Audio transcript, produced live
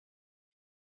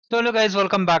So hello guys,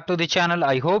 welcome back to the channel.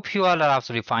 I hope you all are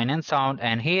absolutely fine and sound,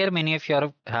 and here many of you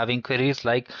are having queries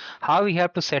like how we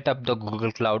have to set up the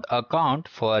Google Cloud account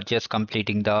for just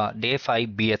completing the day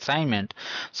 5B assignment.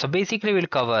 So basically we'll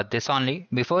cover this only.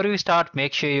 Before we start,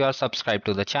 make sure you are subscribed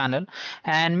to the channel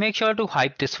and make sure to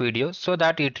hype this video so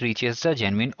that it reaches the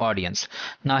genuine audience.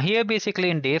 Now here basically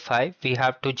in day 5 we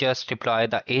have to just deploy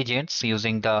the agents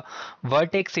using the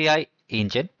Vertex AI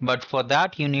engine, but for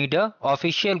that you need a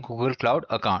official Google Cloud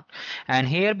account, and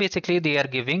here basically they are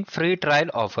giving free trial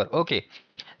offer. Okay,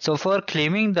 so for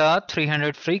claiming the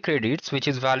 300 free credits which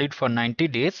is valid for 90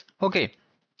 days, okay,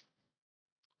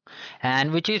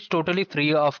 and which is totally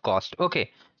free of cost. Okay,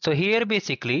 so here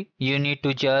basically you need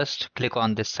to just click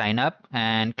on this sign up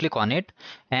and click on it,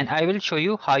 and I will show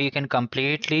you how you can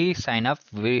completely sign up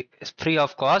free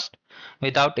of cost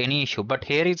without any issue. But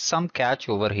here is some catch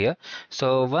over here.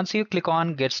 So once you click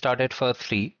on get started for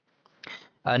free,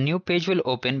 a new page will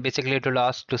open. Basically it will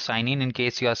ask to sign in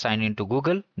case you are signed into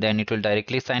Google, then it will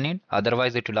directly sign in,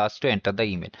 otherwise it will ask to enter the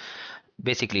email.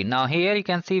 Basically now here you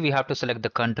can see we have to select the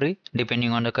country.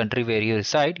 Depending on the country where you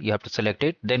reside, you have to select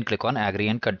it, then click on agree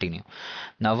and continue.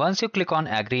 Now once you click on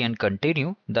agree and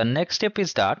continue, the next step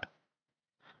is that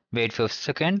wait for a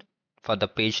second for the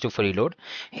page to fully load.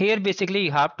 Here basically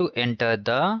you have to enter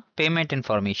the payment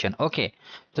information. Okay,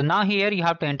 so now here you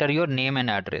have to enter your name and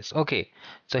address. Okay,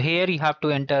 so here you have to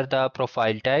enter the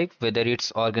profile type, whether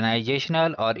it's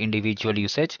organizational or individual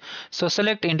usage. So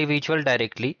select individual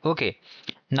directly. Okay,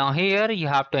 now here you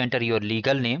have to enter your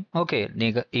legal name. Okay,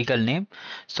 legal name,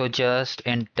 so just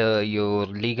enter your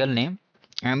legal name,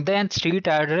 and then street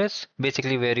address,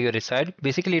 basically where you reside.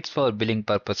 Basically it's for billing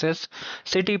purposes.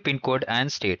 City, pin code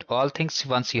and state, all things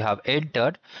once you have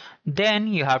entered, then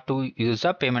you have to use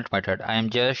the payment method. I am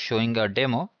just showing a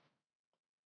demo.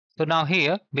 So now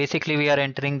here basically we are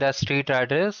entering the street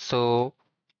address, so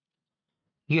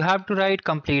you have to write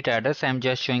complete address. I am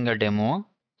just showing a demo.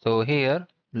 So here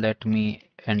let me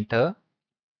enter.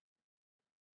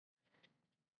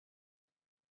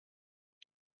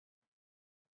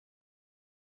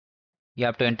 You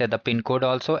have to enter the pin code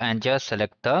also and just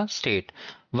select the state.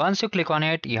 Once you click on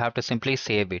it, you have to simply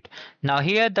save it. Now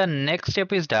here the next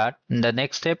step is that the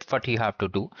next step what you have to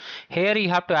do. Here you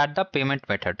have to add the payment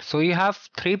method. So you have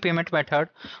three payment method.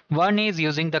 One is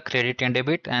using the credit and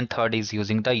debit, and third is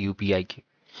using the UPI key.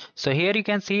 So here you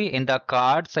can see in the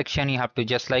card section you have to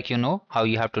just like you know how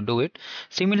you have to do it.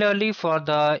 Similarly for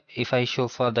the, if I show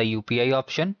for the UPI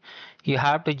option, you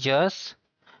have to just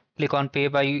click on pay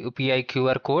by UPI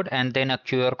QR code, and then a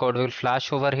QR code will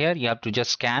flash over here. You have to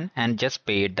just scan and just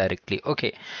pay it directly.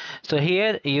 Okay, so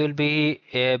here you will be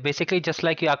basically just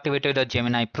like you activated a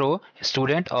Gemini Pro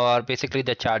student or basically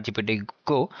the ChatGPT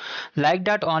Go, like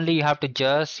that only. You have to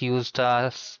just use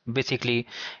the basically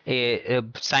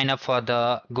sign up for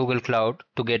the Google Cloud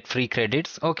to get free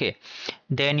credits. Okay,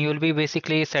 then you will be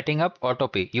basically setting up auto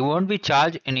pay. You won't be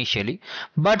charged initially,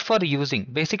 but for using,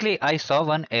 basically I saw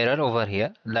one error over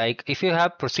here, like if you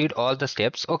have proceed all the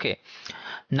steps. Okay,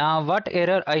 now what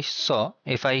error I saw,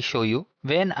 if I show you,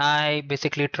 when I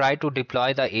basically try to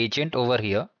deploy the agent over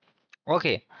here.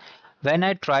 Okay, when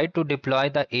I try to deploy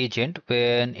the agent,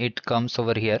 when it comes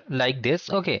over here like this,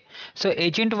 okay, so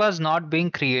agent was not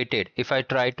being created. If I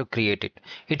try to create it,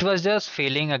 it was just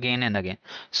failing again and again.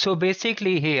 So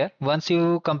basically here once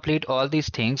you complete all these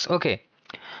things, okay,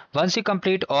 once you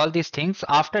complete all these things,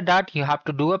 after that you have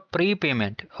to do a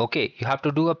prepayment. Okay, you have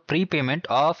to do a prepayment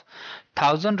of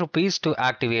 1,000 rupees to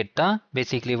activate the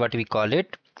basically what we call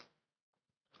it,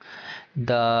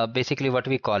 the basically what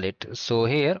we call it. So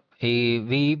here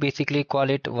we basically call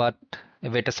it what,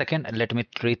 wait a second, let me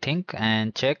rethink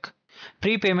and check.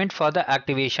 Prepayment for the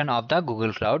activation of the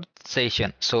Google Cloud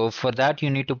session. So for that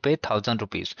you need to pay 1,000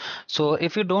 rupees. So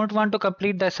if you don't want to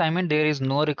complete the assignment, there is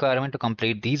no requirement to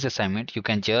complete these assignment. You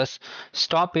can just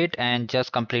stop it and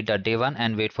just complete the day one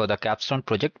and wait for the capstone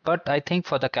project. But I think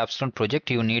for the capstone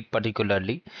project you need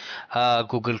particularly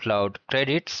Google Cloud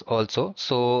credits also.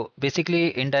 So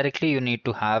basically indirectly you need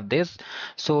to have this.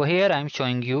 So here I'm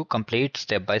showing you complete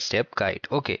step-by-step guide.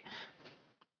 Okay,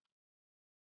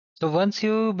 so once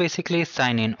you basically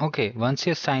sign in, okay, once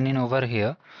you sign in over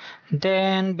here,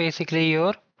 then basically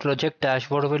your project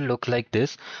dashboard will look like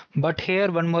this. But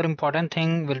here one more important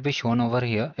thing will be shown over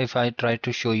here if I try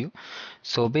to show you.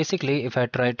 So basically if I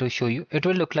try to show you, it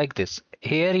will look like this.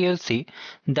 here you'll see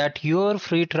that your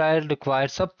free trial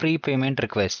requires a prepayment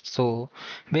request. So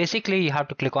basically you have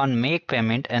to click on make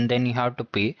payment and then you have to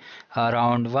pay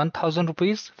around 1000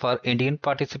 rupees for Indian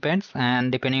participants,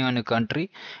 and depending on your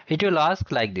country it will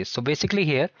ask like this. So basically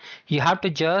here you have to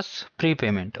just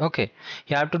prepayment. Okay,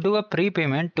 you have to do a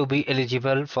prepayment to be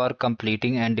eligible for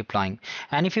completing and deploying,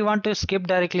 and if you want to skip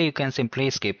directly you can simply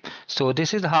skip. So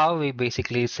this is how we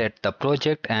basically set the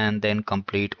project and then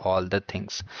complete all the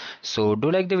things. So do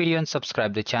like the video and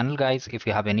subscribe the channel guys if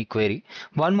you have any query.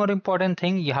 One more important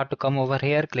thing, you have to come over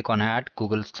here, click on add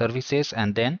Google services,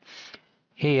 and then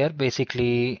here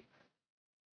basically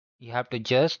you have to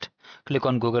just click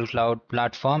on Google Cloud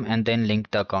Platform and then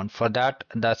link the account. For that,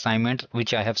 the assignment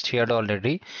which I have shared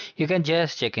already, you can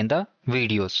just check in the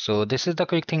videos. So this is the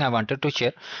quick thing I wanted to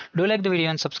share. Do like the video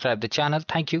and subscribe the channel.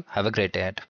 Thank you. Have a great day ahead.